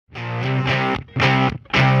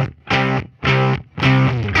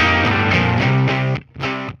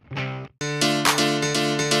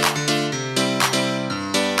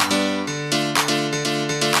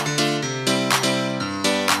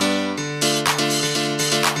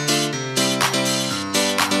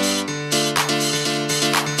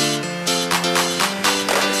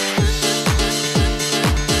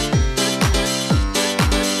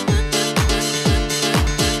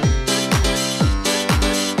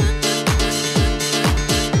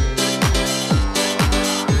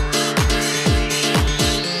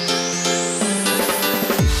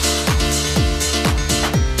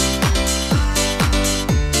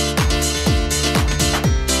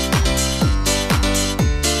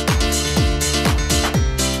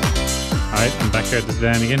repaired the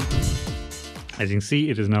sedan again. As you can see,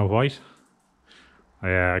 it is now white.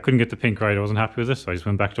 I couldn't get the pink right, I wasn't happy with it, so I just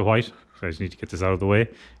went back to white. So I just need to get this out of the way.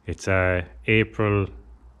 It's April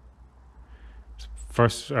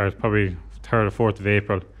 1st, or probably 3rd or 4th of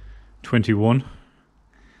April 21.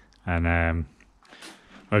 And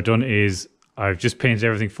what I've done is I've just painted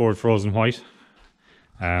everything Ford Frozen white.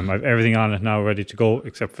 I've everything on it now ready to go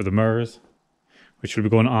except for the mirrors, which will be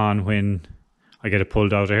going on when I get it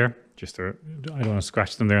pulled out of here. I don't want to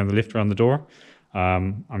scratch them there on the lift around the door.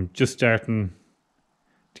 I'm just starting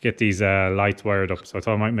to get these lights wired up, so I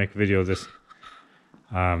thought I might make a video of this.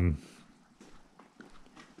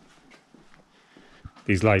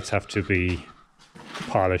 These lights have to be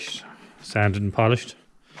polished, sanded and polished.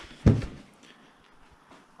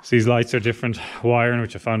 So these lights are different wiring,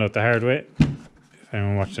 which I found out the hard way. If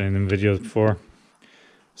anyone watched any of them videos before.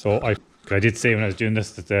 So I did say when I was doing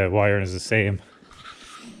this that the wiring is the same.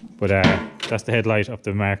 But that's the headlight of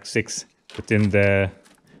the Mark 6. But then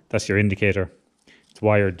that's your indicator. It's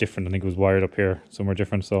wired different. I think it was wired up here somewhere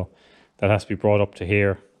different. So that has to be brought up to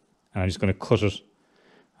here. And I'm just going to cut it.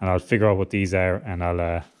 And I'll figure out what these are. And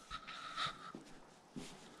I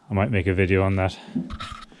might make a video on that.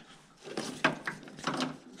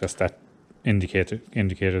 Just that indicator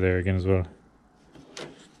there again as well.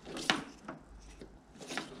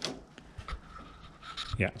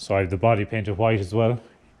 Yeah, so I have the body painted white as well.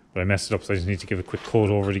 But I messed it up, so I just need to give a quick coat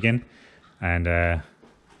over it again. And I'll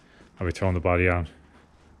be throwing the body on.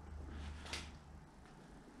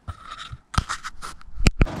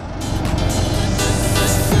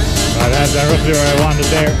 That's roughly where I wanted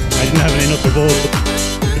there. I didn't have any nuts or bolts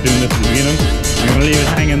for doing this at the beginning. I'm going to leave it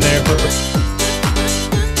hanging there for...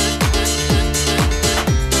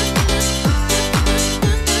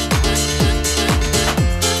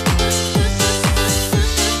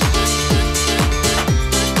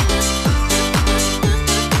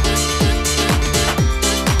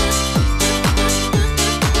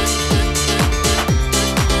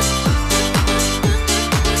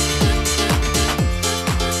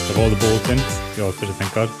 all the bolts in, they all fitted,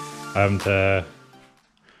 thank God. I haven't the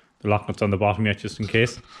lock nuts on the bottom yet, just in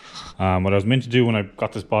case. What I was meant to do when I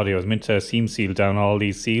got this body, I was meant to seam seal down all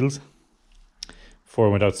these seals before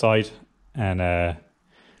I went outside, and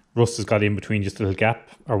rust has got in between just a little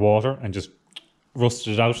gap or water and just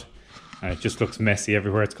rusted it out, and it just looks messy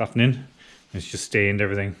everywhere it's gotten in. It's just stained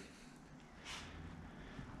everything.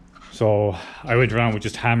 So I went around with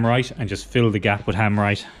just Hamrite and just filled the gap with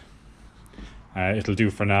Hamrite. It'll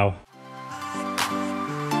do for now.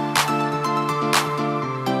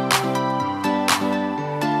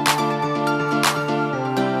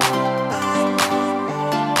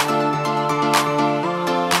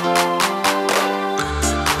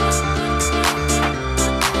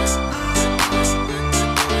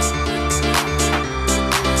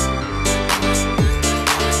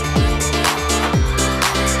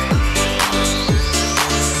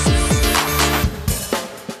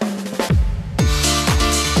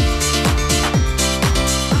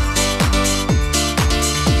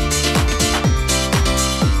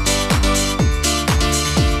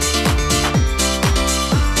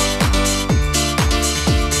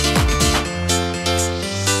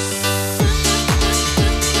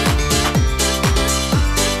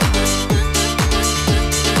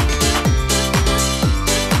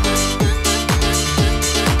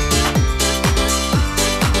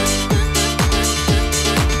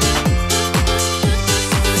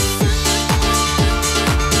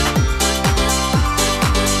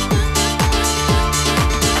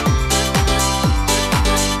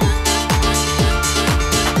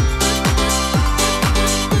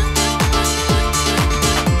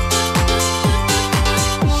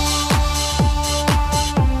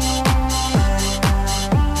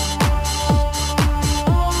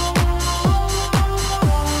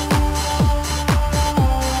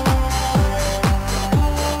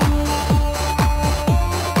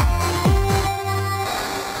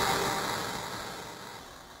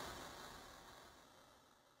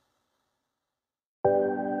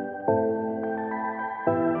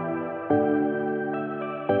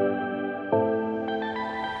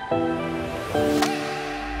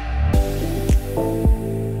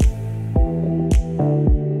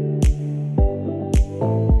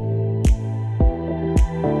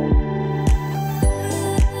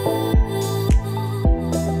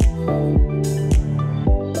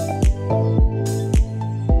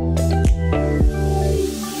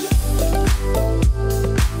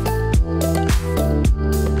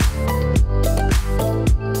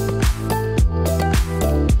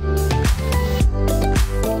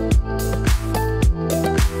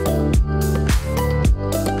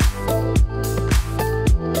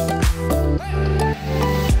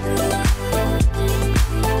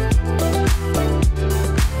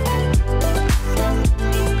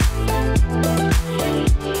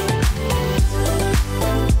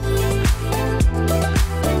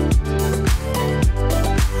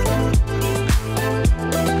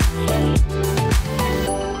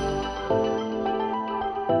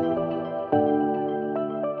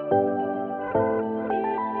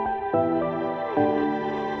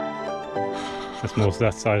 That's most of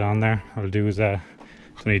that side on there. What I'll do is, if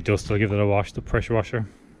I need dust, I'll give it a wash, the pressure washer.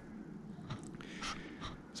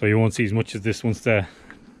 So you won't see as much of this once the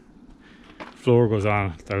floor goes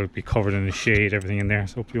on. That'll be covered in the shade, everything in there.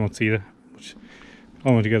 So hopefully you won't see that much.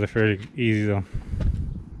 All went together fairly easy though.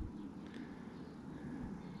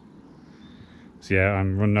 So yeah,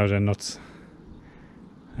 I'm running out of nuts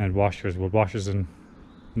and washers. Well, washers and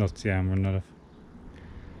nuts, yeah, I'm running out of.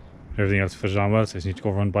 Everything else fitted on well, so I just need to go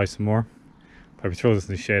over and buy some more. Probably throw this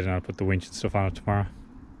in the shed and I'll put the winch and stuff on it tomorrow.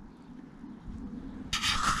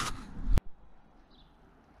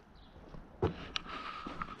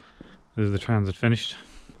 This is the Transit finished.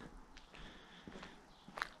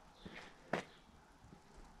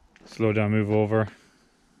 Slow down, move over.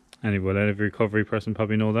 Anyone, every recovery person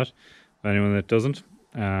probably know that. But anyone that doesn't,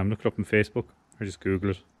 look it up on Facebook or just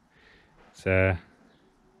Google it. It's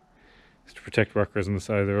to protect workers on the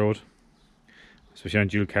side of the road, especially on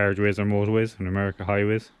dual carriageways or motorways and America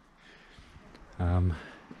highways. All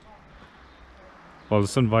the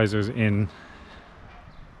sun visors in.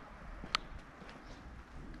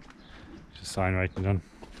 Just sign writing done.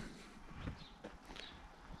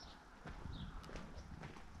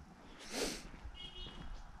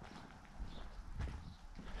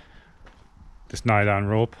 This nylon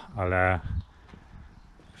rope, I'll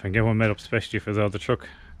if I can get one made up especially for the other truck,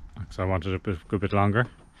 because I wanted it a good bit longer,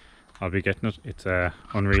 I'll be getting it. It's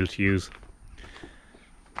unreal to use.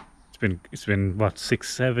 It's been what,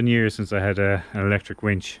 6-7 years since I had an electric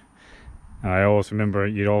winch. And I always remember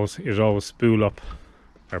it'd always spool up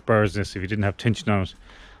or burst this if you didn't have tension on it.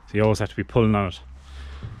 So you always have to be pulling on it.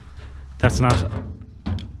 That's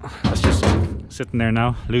just sitting there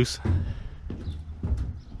now, loose.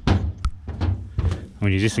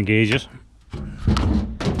 When you disengage it,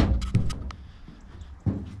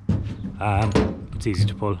 it's easy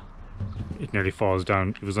to pull. It nearly falls down.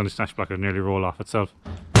 If it was on the snatch block, it'd nearly roll off itself.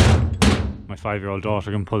 My 5-year-old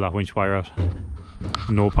daughter can pull that winch wire out,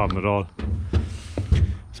 no problem at all.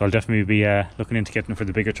 So I'll definitely be looking into getting it for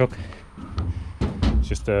the bigger truck. It's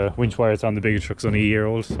just the winch wire that's on the bigger truck's only a year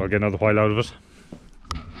old, so I'll get another while out of it.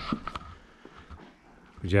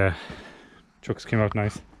 But yeah, trucks came out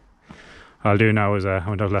nice. What I'll do now is I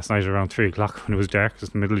went out last night around 3 o'clock when it was dark.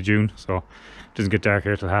 It's the middle of June, so it doesn't get dark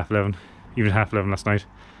here till 11:30. Even 11:30 last night,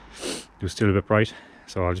 it was still a bit bright.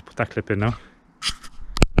 So I'll just put that clip in now.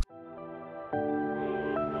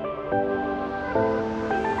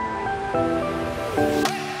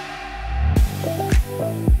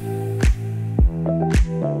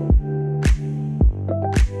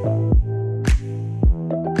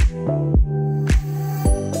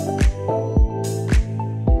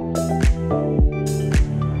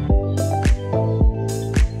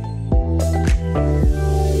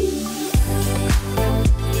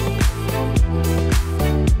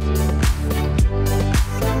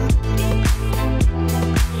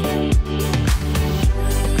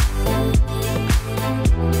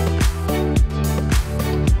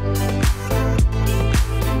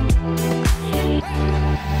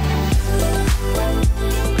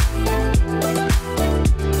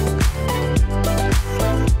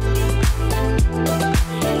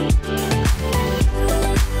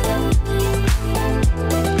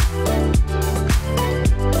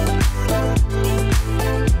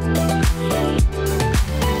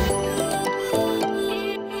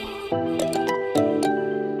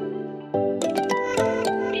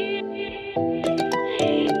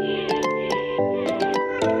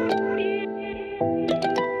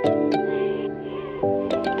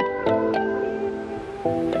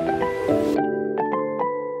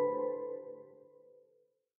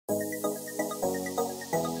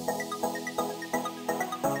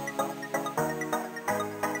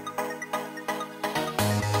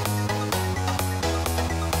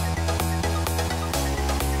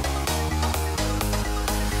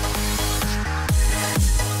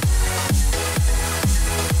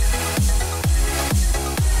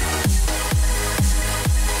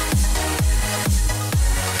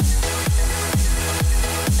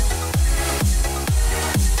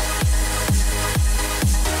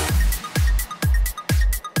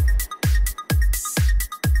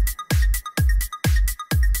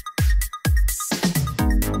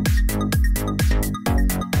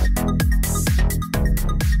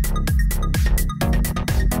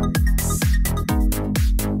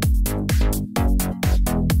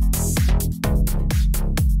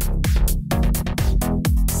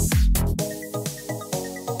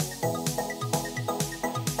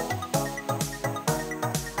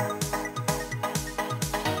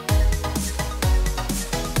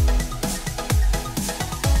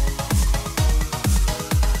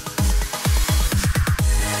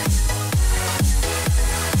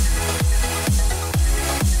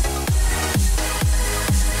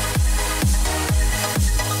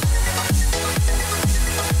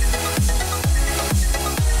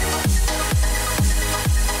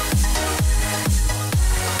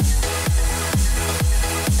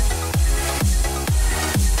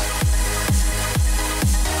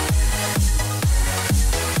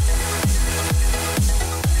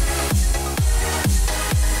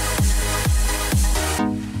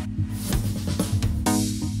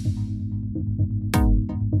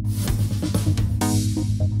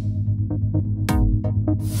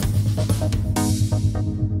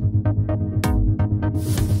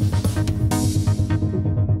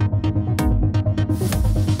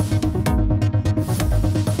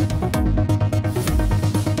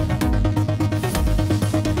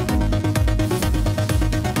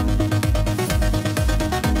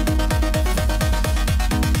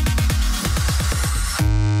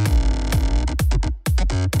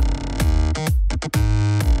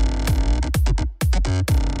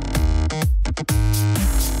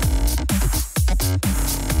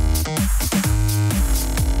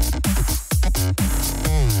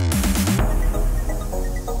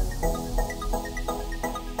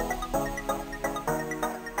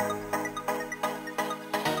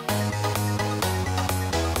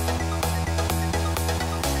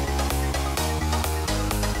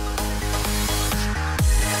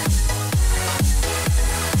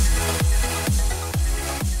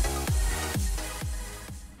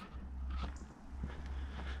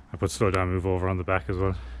 put slow down, move over on the back as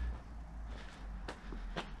well.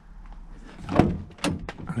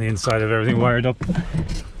 On the inside of everything wired up.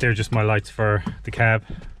 They're just my lights for the cab.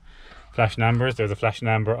 Flashing ambers. They're the flashing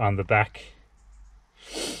amber on the back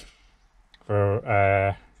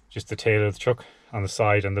for just the tail of the truck, on the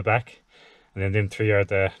side and the back. And then them three are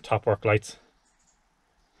the top work lights.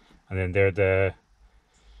 And then they're the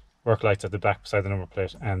work lights at the back beside the number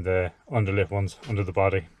plate, and the underlit ones under the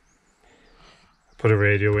body. Put a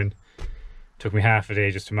radio in. Took me half a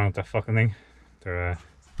day just to mount that fucking thing. They're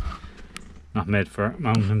not made for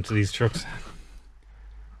mounting them to these trucks.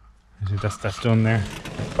 I think that's done there.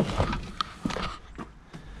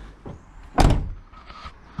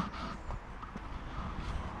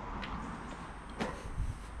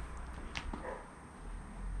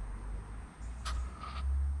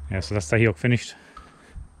 Yeah, so that's the yoke finished.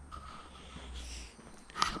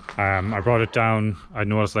 I brought it down. I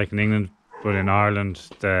know what it's like in England, but in Ireland,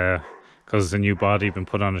 because it's a new body been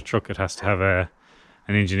put on a truck, it has to have an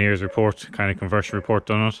engineer's report, kind of conversion report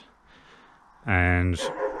done on it, and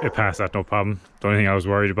it passed that no problem. The only thing I was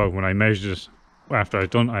worried about when I measured it, after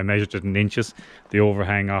I'd done, I measured it in inches, the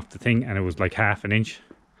overhang off the thing, and it was like half an inch,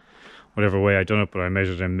 whatever way I'd done it, but I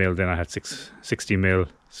measured it in mil, then I had 60 mil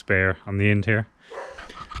spare on the end here,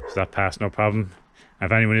 so that passed no problem.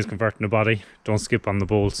 If anyone is converting a body, don't skip on the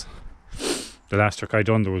bolts. The last truck I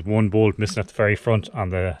done, there was one bolt missing at the very front on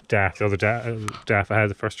the DAF, the other DAF I had,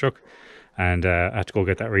 the first truck, and I had to go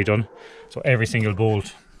get that redone. So every single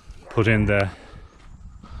bolt put in the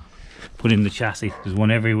chassis. There's one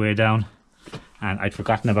every way down, and I'd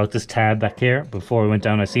forgotten about this tab back here. Before I went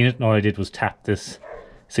down, I seen it, and all I did was tap this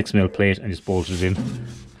 6mm plate and just bolted it in.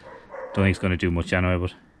 Don't think it's going to do much anyway,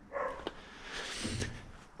 but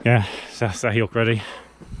yeah, so that's that yoke ready.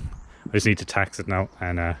 I just need to tax it now,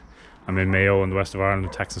 and I'm in Mayo in the west of Ireland,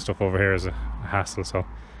 and taxing stuff over here is a hassle, so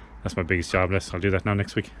that's my biggest job list. I'll do that now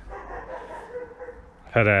next week.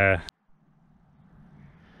 I've had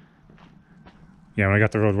yeah, when I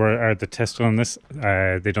got the test on this,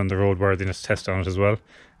 they done the roadworthiness test on it as well,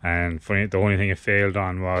 and funny, the only thing it failed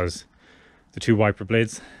on was the 2 wiper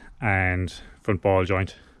blades and front ball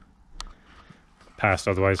joint. Passed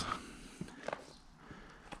otherwise.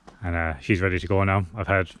 And she's ready to go now.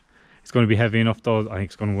 It's going to be heavy enough though. I think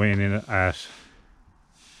it's going to weigh in at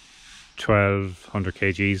 1200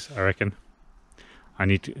 kgs, I reckon.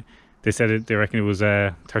 They said they reckon it was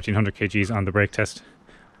 1300 kgs on the brake test,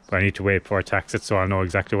 but I need to wait before I tax it, so I'll know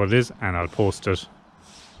exactly what it is, and I'll post it.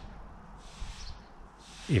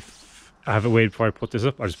 If I have it weighed before I put this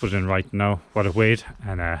up, I'll just put it in right now what it weighed,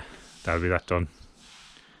 and that'll be that done.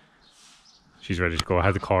 She's ready to go. I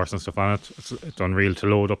had the course and stuff on it. It's unreal to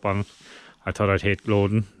load up on it. I thought I'd hate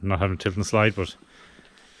loading, not having tilt and slide, but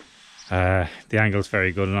the angle's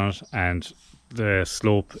very good on it, and the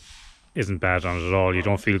slope isn't bad on it at all. You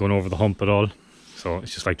don't feel going over the hump at all, so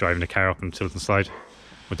it's just like driving a car up and tilt and slide.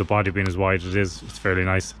 With the body being as wide as it is, it's fairly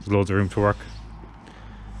nice. There's loads of room to work.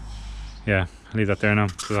 Yeah, I'll leave that there now,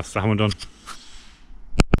 so that's that one done.